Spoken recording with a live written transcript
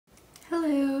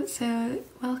so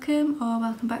welcome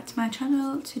back to my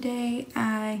channel. Today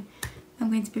I am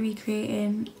going to be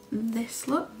recreating this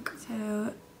look.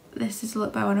 So this is a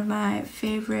look by one of my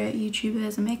favourite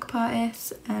YouTubers and makeup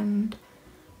artists, and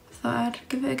I thought I'd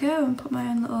give it a go and put my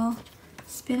own little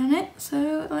spin on it.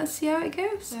 So let's see how it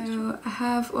goes. So I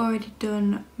have already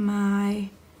done my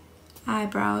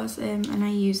eyebrows and I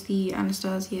use the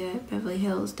Anastasia Beverly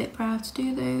Hills Dip Brow to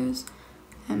do those.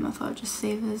 I thought I'd just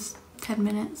save us 10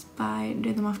 minutes by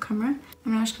doing them off camera.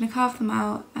 I'm now just going to carve them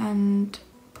out and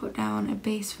put down a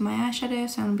base for my eyeshadow,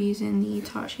 so I'm going to be using the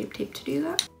Tarte Shape Tape to do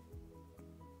that.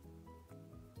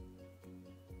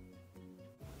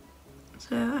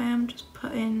 So I am just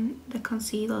putting the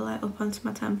concealer like up onto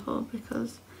my temple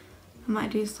because I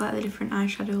might do a slightly different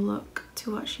eyeshadow look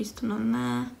to what she's done on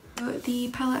there. So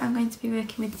the palette I'm going to be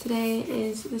working with today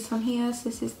is this one here. So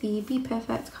this is the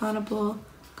BPerfect Carnival.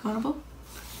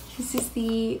 This is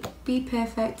the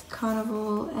BPerfect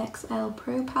Carnival XL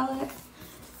Pro palette.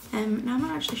 Now I'm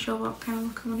not actually sure what kind of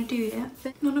look I want to do yet,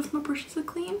 but none of my brushes are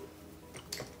clean.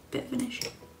 Bit of an issue.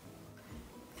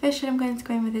 First shade I'm going to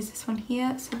go in with is this one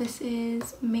here. So this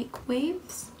is Make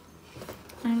Waves.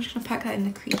 And I'm just going to pack that in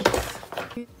the crease.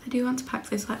 I do want to pack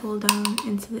this like all down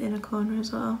into the inner corner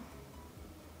as well.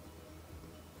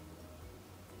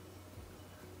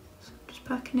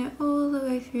 Packing it all the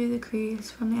way through the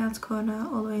crease from the outer corner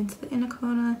all the way into the inner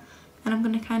corner, and I'm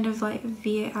going to kind of like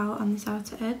V it out on this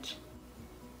outer edge.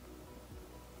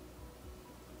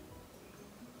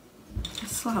 I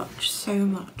slouch so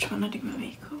much when I do my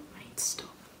makeup, I need to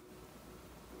stop.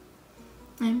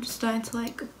 I'm just starting to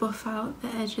like buff out the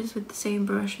edges with the same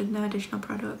brush with no additional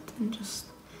product and just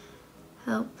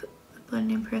help the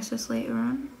blending process later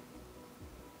on.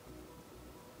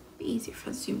 It'd be easier if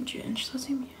I zoomed you in. Shall I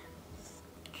zoom you in?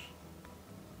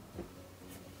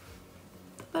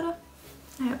 Better?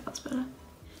 I hope that's better.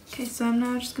 Okay, so I'm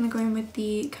now just going to go in with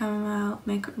the Chamomile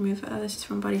Makeup Remover. This is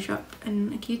from Body Shop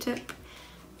and a Q-tip.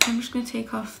 I'm just going to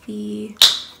take off the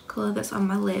colour that's on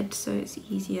my lid so it's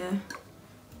easier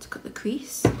to cut the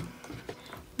crease.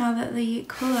 Now that the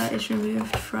colour is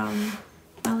removed from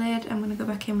my lid, I'm going to go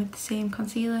back in with the same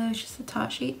concealer, which is the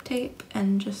Tarte Shape Tape,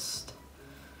 and just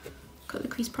cut the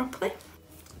crease properly.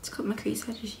 To cut my crease,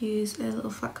 I just use a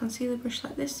little flat concealer brush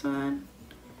like this one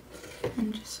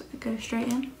and just go straight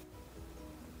in.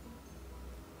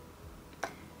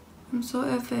 I'm sort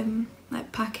of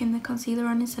like packing the concealer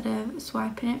on instead of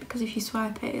swiping it, because if you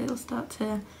swipe it, it'll start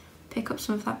to pick up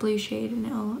some of that blue shade and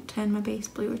it'll turn my base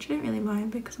blue, which I don't really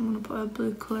mind because I'm going to put a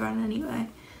blue colour on anyway.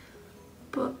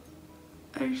 But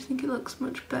I just think it looks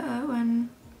much better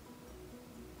when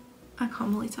I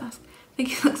can't multitask. I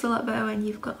think it looks a lot better when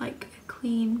you've got like a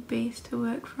clean base to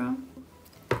work from.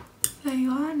 There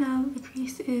you are. Now the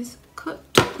crease is cut,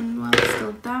 and while it's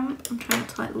still damp, I'm trying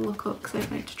to like look up because I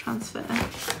don't need to transfer.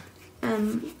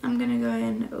 I'm gonna go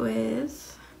in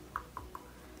with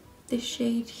this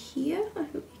shade here. I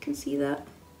hope you can see that.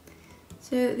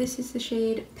 So this is the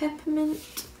shade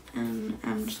Peppermint, and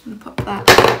I'm just gonna pop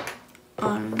that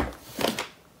on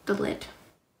the lid.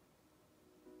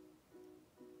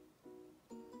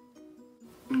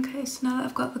 Okay, so now that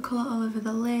I've got the colour all over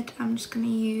the lid, I'm just gonna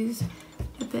use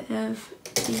a bit of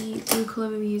the blue colour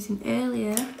we were using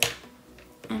earlier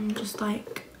and just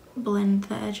like blend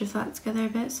the edge of that together a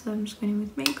bit. So I'm just going in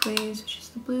with Make Waves, which is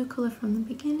the blue colour from the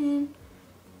beginning,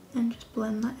 and just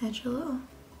blend that edge a little.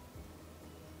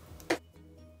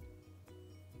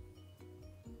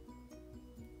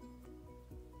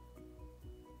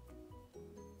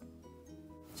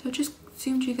 So I just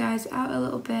zoomed you guys out a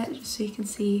little bit just so you can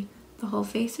see the whole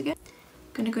face again.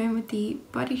 I'm going to go in with the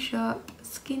Body Shop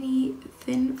Skinny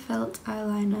Thin Felt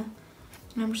Eyeliner,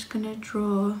 and I'm just going to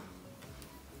draw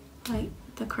like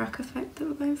the crack effect that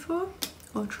we're going for,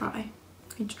 or try.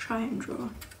 I'm going to try and draw.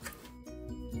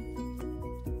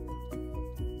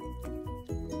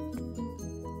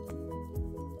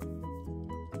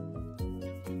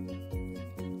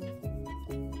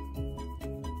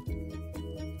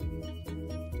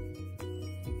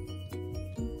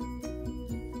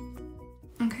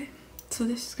 Okay, so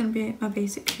this is going to be my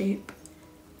basic shape,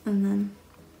 and then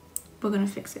we're going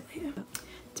to fix it later.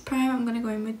 To prime, I'm going to go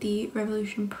in with the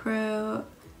Revolution Pro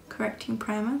Correcting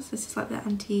Primer. So this is like the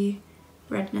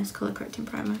anti-redness colour correcting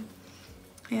primer.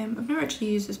 I've never actually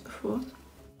used this before.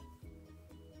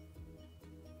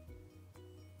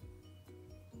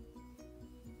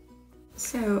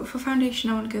 So for foundation,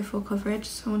 I want to go full coverage,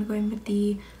 so I want to go in with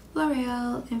the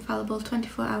L'Oreal Infallible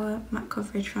 24-Hour Matte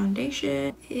Coverage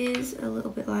Foundation. It is a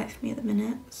little bit light for me at the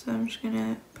minute, so I'm just going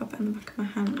to pop it on the back of my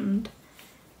hand.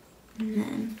 And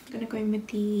then I'm going to go in with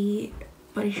the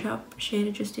Body Shop shade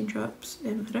Adjusting Drops. I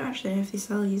don't actually know if they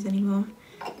sell these anymore,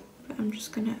 but I'm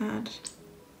just gonna add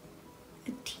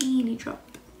a teeny drop,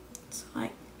 so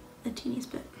like the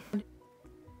teeniest bit.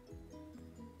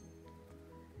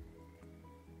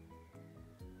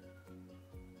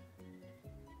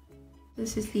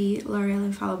 This is the L'Oreal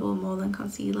Infallible More Than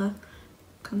Concealer,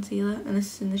 and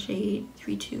this is in the shade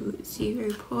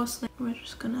 320 Porcelain. We're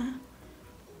just gonna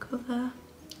cover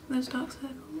those dark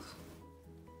circles.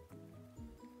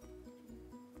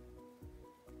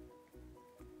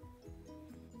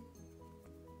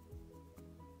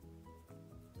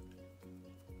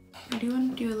 I do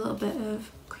want to do a little bit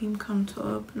of cream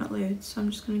contour, but not loads, so I'm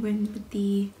just going to go in with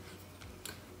the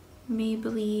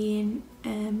Maybelline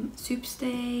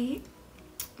Superstay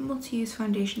Multi-Use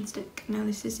Foundation Stick. Now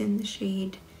this is in the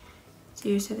shade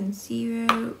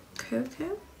 070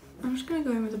 Cocoa. I'm just going to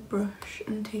go in with a brush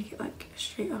and take it like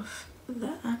straight off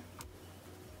there.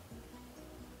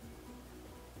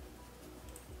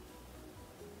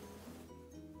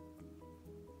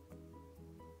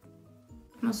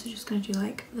 I'm also just going to do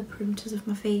like the perimeters of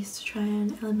my face to try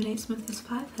and eliminate some of this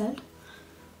five head.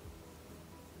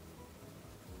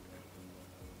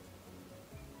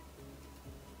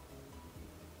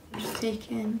 I'm just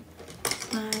taking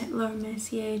my Laura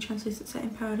Mercier translucent setting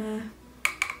powder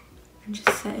and just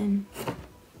setting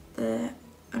the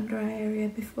under eye area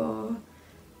before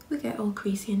we get all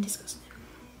creasy and disgusting.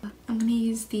 I'm going to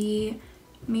use the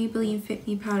Maybelline Fit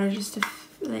Me powder just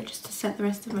to set the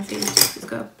rest of my face. Let's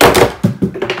go.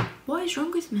 What is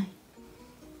wrong with me?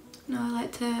 No, I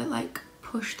like to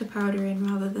push the powder in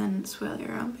rather than swirl it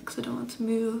around because I don't want to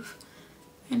move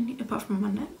any, apart from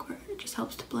my neck where it just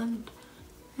helps to blend.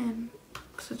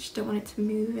 Because I just don't want it to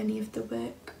move any of the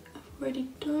work I've already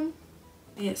done.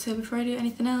 Yeah, so before I do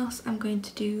anything else, I'm going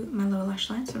to do my lower lash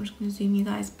line, so I'm just going to zoom you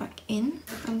guys back in.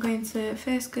 I'm going to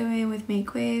first go in with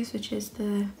Make Waves, which is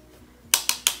the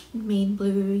main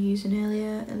blue we were using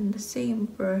earlier, and the same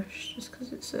brush, just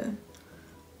because it's a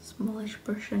smallish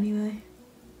brush anyway.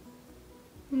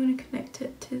 I'm going to connect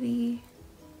it to the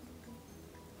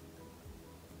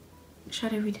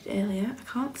shadow we did earlier.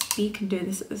 I can't speak and do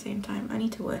this at the same time. I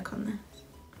need to work on this.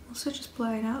 I'm also just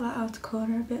blurring out that outer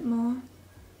corner a bit more.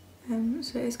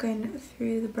 So it is going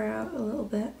through the brow a little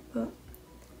bit, but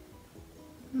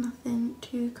nothing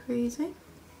too crazy.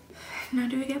 Now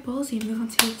do we get ballsy and move on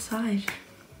to the other side?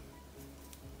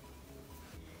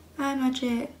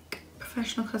 Magic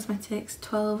Professional Cosmetics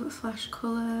 12 Flash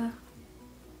Colour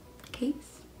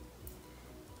case.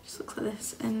 Just looks like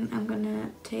this, and I'm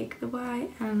gonna take the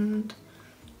white and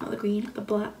not the green, the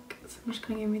black. So I'm just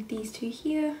gonna go in with these two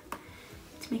here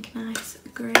to make a nice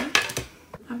grey.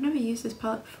 I've never used this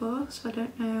palette before, so I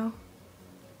don't know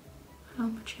how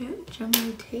much it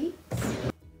generally takes.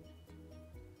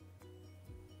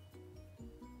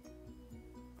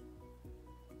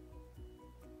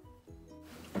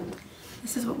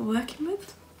 This is what we're working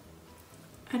with.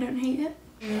 I don't hate it.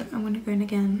 I'm going to go in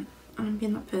again, and I'm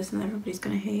being that person that everybody's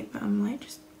going to hate, but I'm like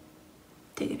just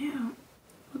digging it out.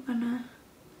 We're going to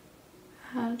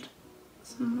add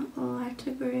some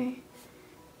lighter grey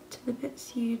to the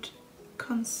bits you'd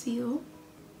conceal.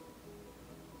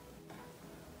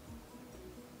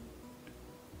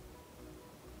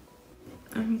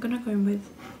 I'm going to go in with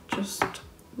just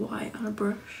white on a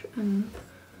brush, and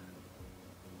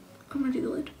I'm going to do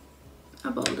the lid. I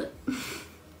balled it.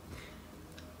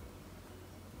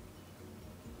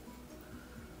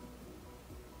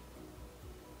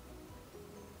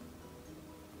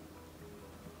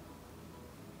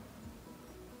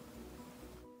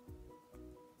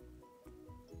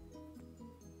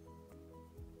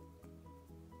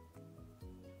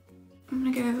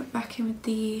 I'm going to go back in with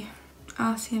the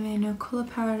RCMA No Colour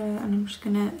powder, and I'm just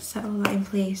going to set all that in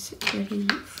place ready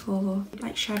for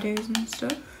like shadows and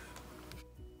stuff.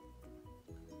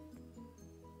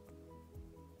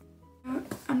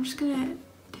 I'm just going to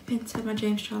dip into my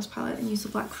James Charles palette and use the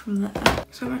black from there.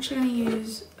 So I'm actually going to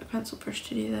use a pencil brush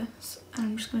to do this, and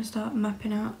I'm just going to start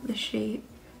mapping out the shape.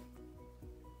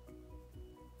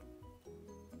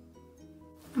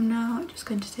 I'm now just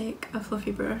going to take a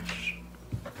fluffy brush.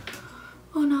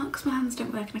 Oh no, because my hands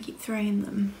don't work and I keep throwing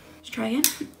them. Let's try again.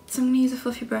 So I'm going to use a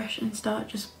fluffy brush and start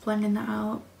just blending that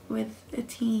out with a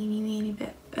teeny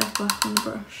bit of black on the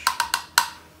brush.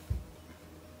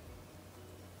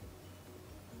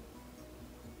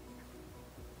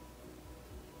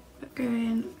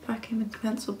 Going back in with the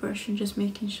pencil brush and just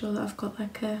making sure that I've got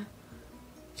like a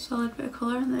solid bit of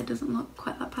colour and that it doesn't look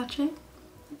quite that patchy.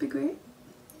 That'd be great.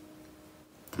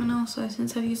 And also,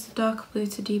 since I've used the darker blue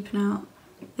to deepen out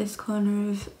this corner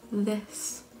of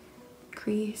this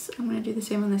crease, I'm going to do the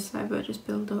same on this side, but just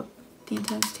build up the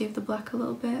intensity of the black a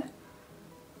little bit.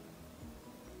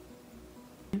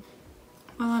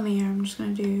 While I'm here, I'm just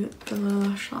going to do the lower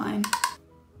lash line.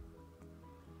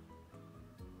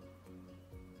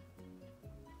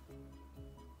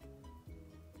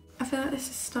 I feel like this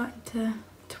is starting to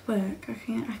work. I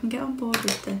can get on board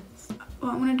with this.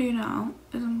 What I'm going to do now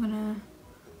is I'm going to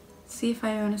see if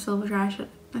I own a silver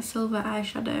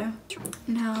eyeshadow.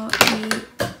 Now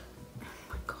oh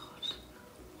my god,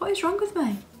 what is wrong with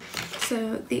me?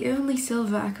 So the only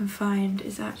silver I can find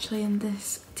is actually in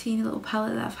this teeny little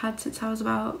palette that I've had since I was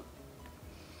about,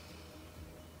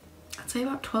 I'd say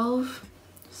about 12.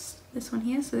 Just this one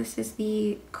here. So this is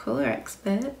the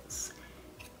COOKIEXLASHEX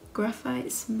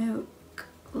Graphite Smoke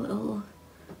little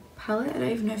palette. I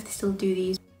don't even know if they still do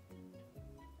these.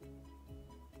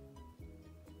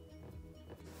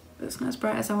 But it's not as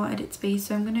bright as I wanted it to be,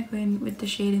 so I'm going to go in with the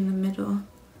shade in the middle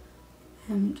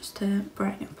just to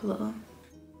brighten it up a little.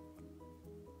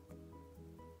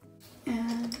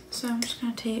 And so I'm just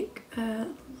going to take a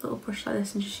little brush like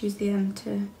this and just use the end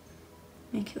to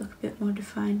make it look a bit more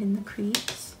defined in the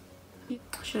crease. I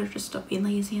should have just stopped being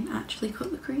lazy and actually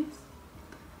cut the crease.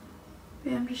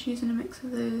 But yeah, I'm just using a mix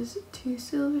of those two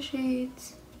silver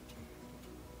shades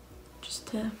just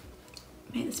to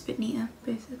make this a bit neater,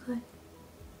 basically.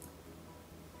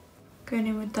 Going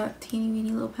in with that teeny weeny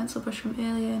little pencil brush from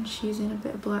earlier and just using a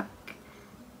bit of black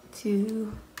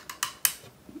to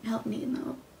help neaten that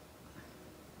up.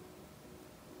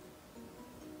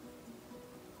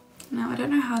 Now I don't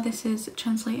know how this is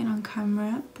translating on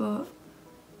camera, but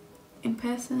in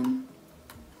person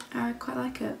I quite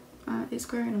like it. It's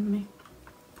growing on me.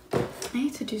 I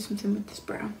need to do something with this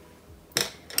brow.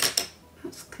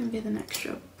 That's going to be the next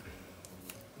job.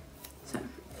 So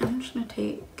I'm just going to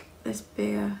take this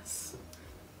big ass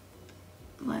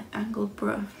like angled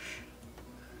brush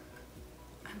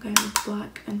and go with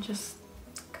black and just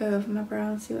go over my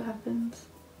brow and see what happens.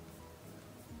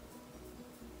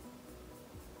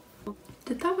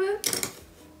 Did that work?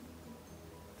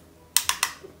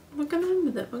 We're gonna run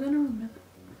with it, we're gonna run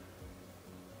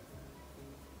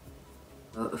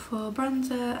with it. For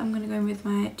bronzer, I'm gonna go in with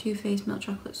my Too Faced Milk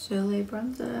Chocolate Soleil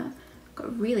bronzer.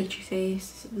 Got really Too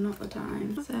Faced, this is not the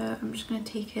time. So I'm just gonna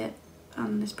take it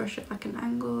on this brush at like an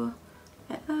angle,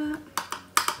 like that,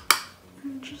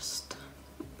 and just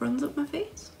bronze up my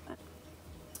face. I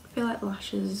feel like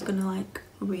Lashes is gonna like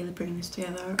really bring this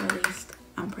together, or at least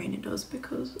I'm praying it does,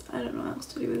 because I don't know what else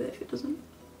to do with it if it doesn't.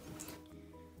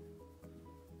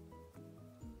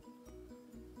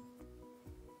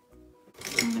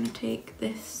 I'm going to take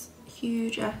this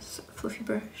huge ass fluffy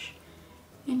brush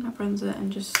in my bronzer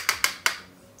and just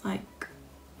like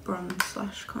bronze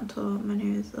slash contour my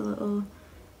nose a little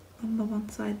on the one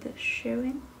side that's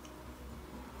showing.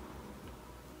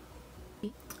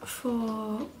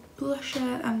 For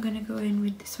blusher, I'm going to go in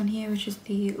with this one here, which is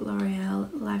the L'Oreal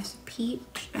Life's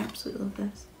Peach. I absolutely love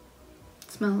this.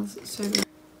 It smells so good.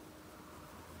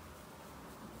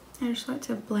 I just like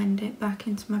to blend it back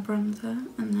into my bronzer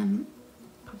and then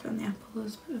pop it on the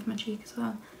apples of my cheek as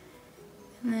well.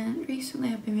 And then recently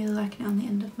I've been really liking it on the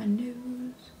end of my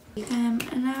nose.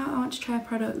 And now I want to try a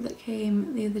product that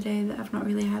came the other day that I've not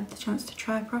really had the chance to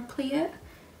try properly yet.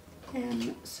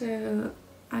 So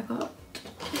I got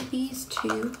these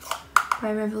two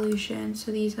by Revolution.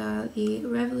 So these are the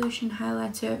Revolution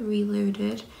Highlighter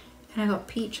Reloaded, and I got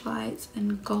Peach Lights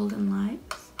and Golden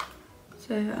Lights.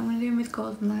 So I'm going to go in with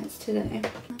Golden Lights today.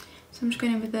 So I'm just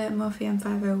going in with the Morphe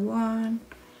M501,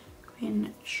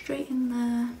 going straight in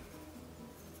there,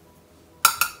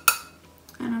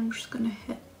 and I'm just going to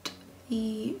hit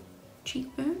the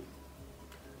cheekbone.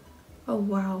 Oh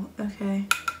wow, okay,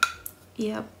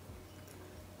 yep.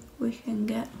 We can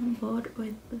get on board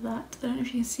with that. I don't know if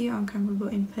you can see it on camera,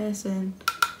 but in person,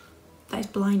 that is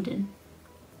blinding.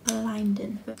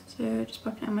 Blinding. So just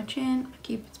popping it on my chin, my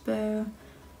cupid's bow,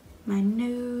 my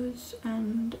nose,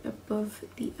 and above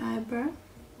the eyebrow.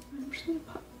 I'm just going to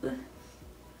pop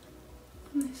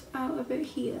this out a bit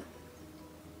here.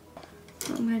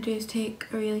 What I'm going to do is take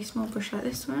a really small brush like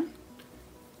this one,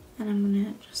 and I'm going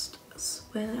to just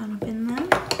swirl it on up in there.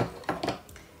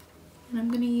 And I'm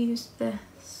going to use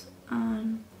this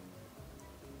on,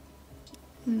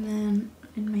 and then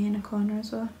in my inner corner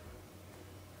as well.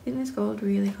 I think this gold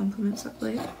really complements that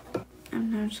blue.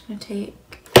 I'm now just going to take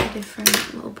a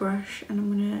different little brush and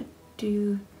I'm going to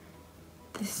do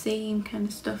the same kind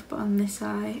of stuff but on this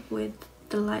eye with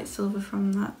the light silver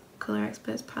from that Colour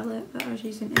Experts palette that I was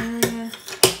using earlier,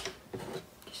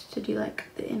 just to do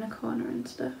like the inner corner and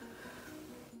stuff.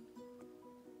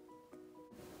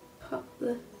 Pop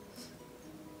this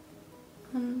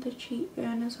on the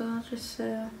cheekbone as well, just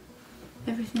so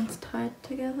everything's tied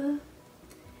together,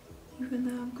 even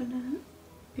though I'm gonna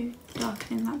be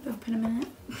darkening that bit up in a minute.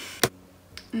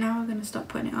 Now we're gonna stop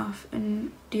putting it off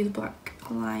and do the black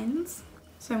lines.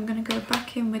 So I'm gonna go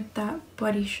back in with that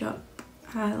Body Shop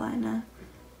eyeliner,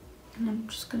 and I'm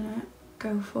just gonna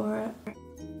go for it.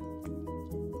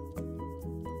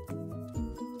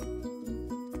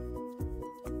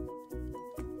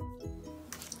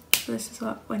 So this is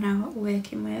what we're now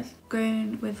working with.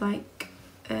 Going with like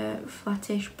a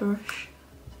flattish brush,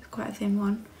 it's quite a thin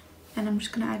one, and I'm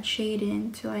just gonna add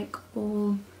shading to like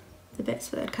all the bits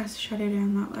that I'd cast a shadow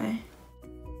down that way.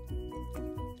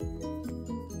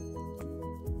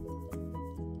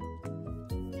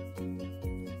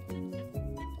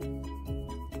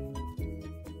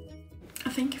 I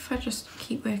think if I just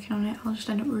keep working on it, I'll just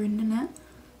end up ruining it.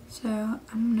 So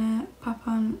I'm gonna pop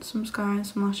on some mascara and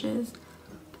some lashes,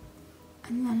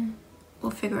 and then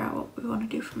we'll figure out what we want to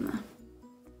do from there.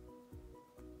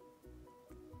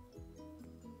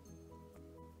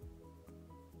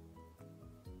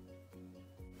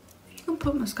 You can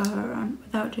put mascara on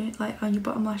without doing, like on your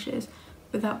bottom lashes,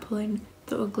 without pulling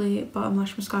the ugly bottom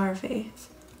lash mascara face.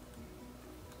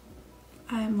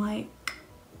 I'm like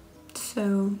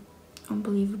so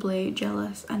unbelievably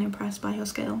jealous and impressed by your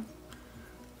skill.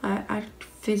 I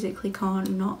physically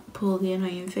can't not pull the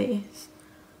annoying face.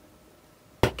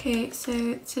 Okay,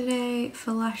 so today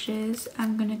for lashes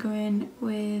I'm gonna go in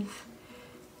with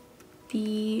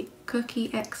the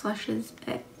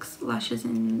COOKIEXLASHEX lashes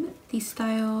in the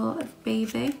style of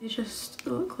Baby. They just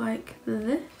look like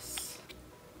this.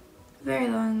 Very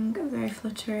long, very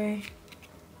fluttery.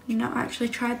 I've not actually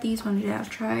tried these ones yet. I've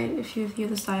tried a few of the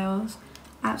other styles.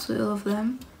 Absolutely love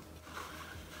them.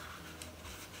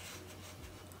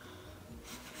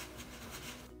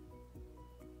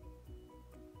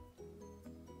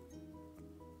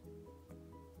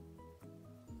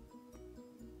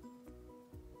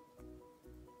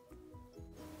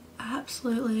 I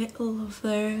absolutely love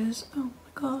those. Oh my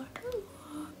god,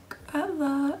 look at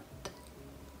that.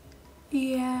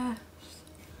 Yes.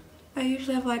 I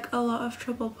usually have like a lot of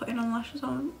trouble putting on lashes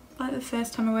on like the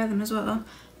first time I wear them as well,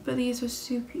 but these were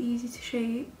super easy to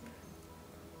shape.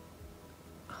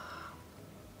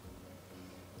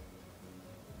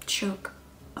 Shook.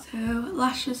 So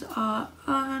lashes are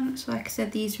on. So like I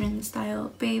said, these are in the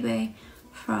style Baby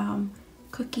from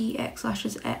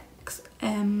COOKIEXLASHESX.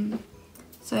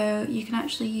 So you can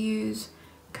actually use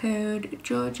code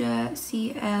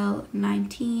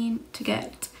GeorgiaCL19 to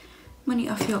get money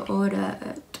off your order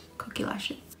at Cookie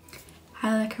Lashes.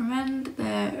 Highly recommend.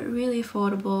 They're really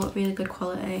affordable, really good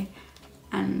quality,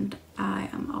 and I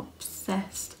am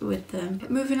obsessed with them.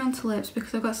 Moving on to lips,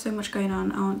 because I've got so much going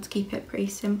on, I want to keep it pretty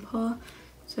simple.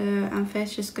 So I'm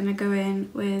first just going to go in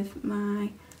with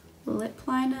my lip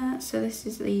liner. So this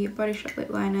is the Body Shop lip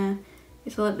liner.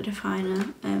 It's a lip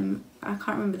definer. I can't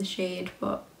remember the shade,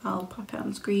 but I'll pop it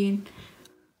on screen.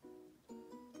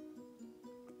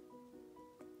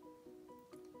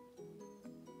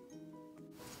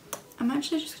 I'm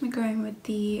actually just going to go in with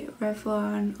the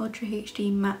Revlon Ultra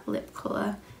HD Matte Lip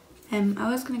Colour. I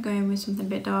was going to go in with something a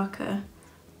bit darker,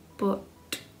 but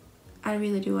I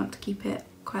really do want to keep it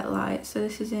quite light. So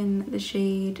this is in the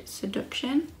shade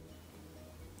Seduction.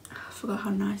 Oh, I forgot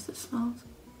how nice this smells.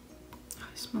 Oh,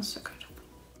 it smells so good.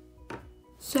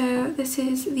 So this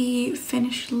is the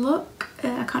finished look.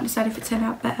 I can't decide if it turned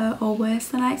out better or worse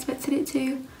than I expected it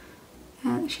to.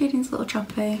 The shading's a little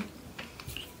choppy.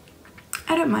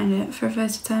 I don't mind it for a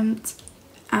first attempt.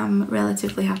 I'm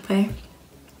relatively happy.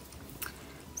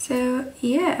 So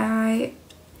yeah, I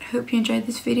hope you enjoyed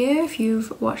this video. If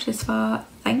you've watched this far,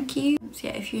 thank you. So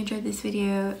yeah, if you enjoyed this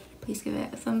video, please give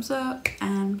it a thumbs up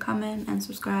and comment and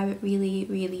subscribe. It really,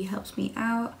 really helps me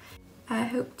out. I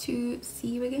hope to see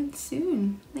you again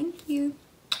soon. Thank you.